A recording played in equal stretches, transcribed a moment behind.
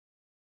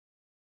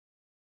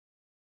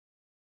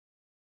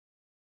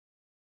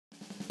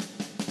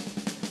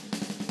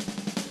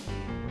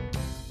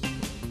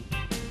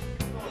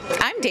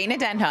Dana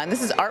Denta, and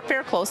this is Art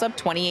Fair Close-Up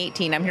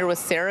 2018. I'm here with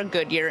Sarah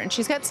Goodyear, and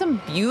she's got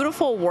some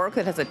beautiful work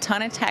that has a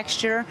ton of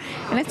texture,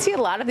 and I see a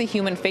lot of the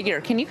human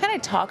figure. Can you kind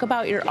of talk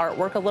about your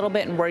artwork a little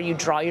bit and where you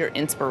draw your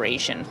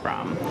inspiration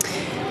from?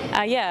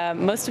 Yeah,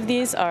 most of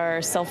these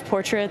are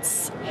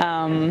self-portraits,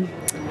 and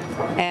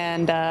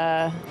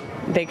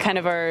they kind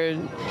of are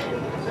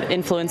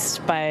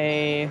influenced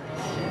by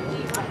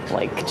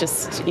like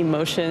just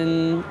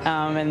emotion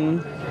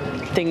and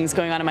things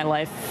going on in my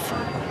life,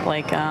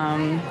 like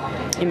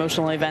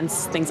emotional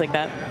events, things like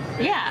that.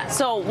 Yeah,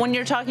 so when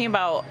you're talking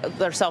about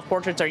their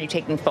self-portraits, are you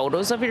taking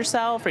photos of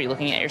yourself? Are you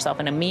looking at yourself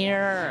in a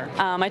mirror?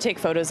 I take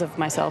photos of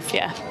myself,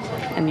 yeah,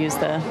 and use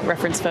the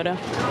reference photo.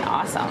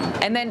 Awesome.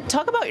 And then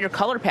talk about your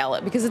color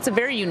palette, because it's a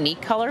very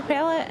unique color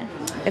palette.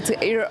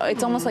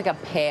 It's almost like a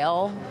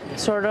pale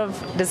sort of.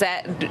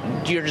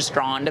 You're just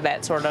drawn to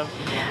that sort of?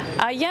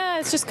 Yeah,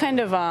 it's just kind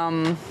of,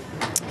 I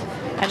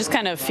just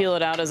kind of feel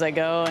it out as I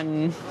go,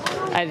 and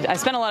I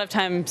spend a lot of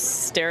time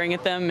staring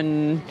at them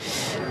and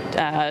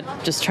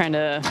just trying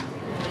to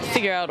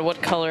figure out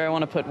what color I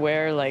want to put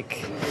where.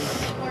 Like,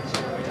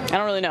 I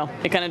don't really know.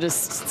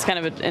 It's kind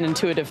of an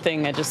intuitive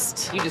thing. You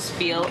just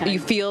feel. You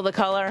feel the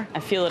color?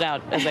 I feel it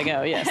out as I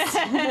go. Yes.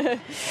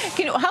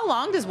 How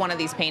long does one of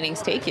these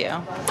paintings take you?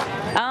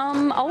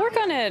 I'll work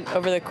on it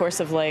over the course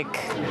of like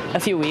a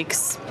few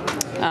weeks.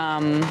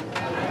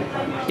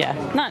 Yeah,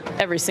 not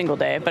every single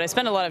day, but I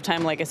spend a lot of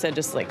time, like I said,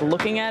 just like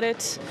looking at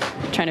it,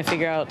 trying to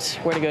figure out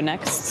where to go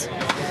next.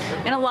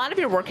 And a lot of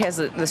your work has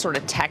the sort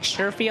of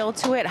texture feel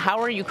to it. How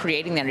are you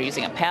creating that? Are you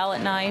using a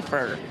palette knife,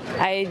 or?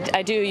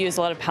 I do use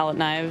a lot of palette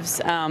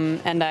knives,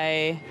 and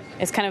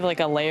it's kind of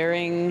like a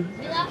layering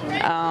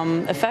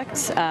effect.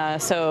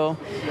 So,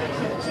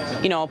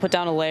 I'll put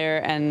down a layer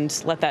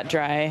and let that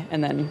dry,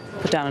 and then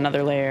put down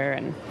another layer,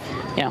 and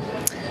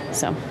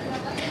so.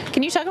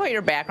 Can you talk about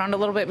your background a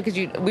little bit? Because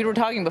we were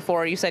talking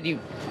before, you said you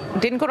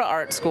didn't go to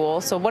art school.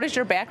 So what is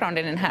your background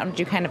in, and how did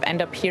you kind of end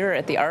up here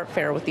at the art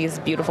fair with these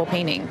beautiful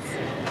paintings?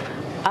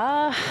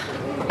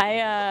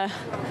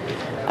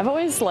 I've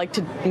always liked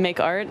to make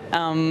art,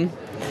 and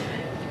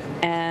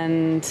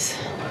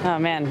oh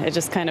man, it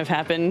just kind of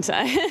happened.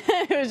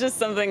 It was just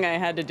something I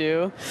had to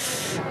do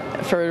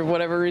for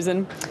whatever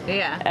reason.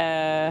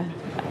 Yeah.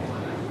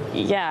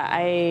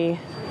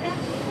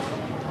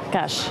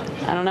 Gosh,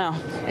 I don't know.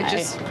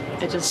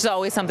 It's just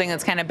always something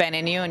that's kind of been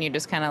in you, and you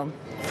just kind of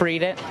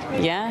freed it.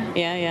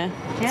 Yeah.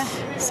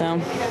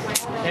 So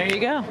there you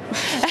go.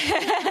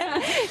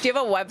 Do you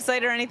have a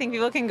website or anything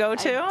people can go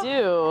to? I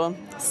do.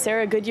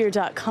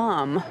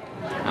 sarahgoodyear.com.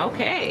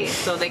 Okay,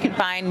 so they can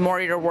find more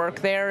of your work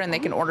there, and they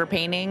can order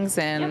paintings.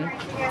 And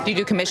do you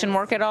do commission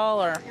work at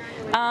all, or?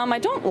 I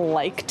don't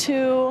like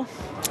to,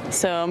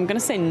 so I'm gonna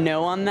say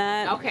no on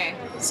that. Okay.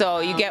 So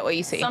you get what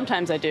you see.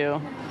 Sometimes I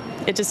do.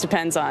 It just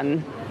depends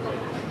on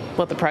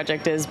what the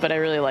project is, but I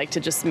really like to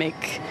just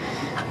make.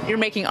 You're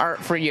making art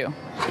for you.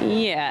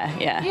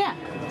 Yeah.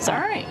 So, all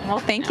right. Well,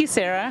 thank you,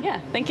 Sarah. Yeah,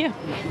 thank you.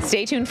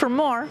 Stay tuned for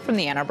more from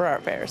the Ann Arbor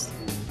Art Fairs.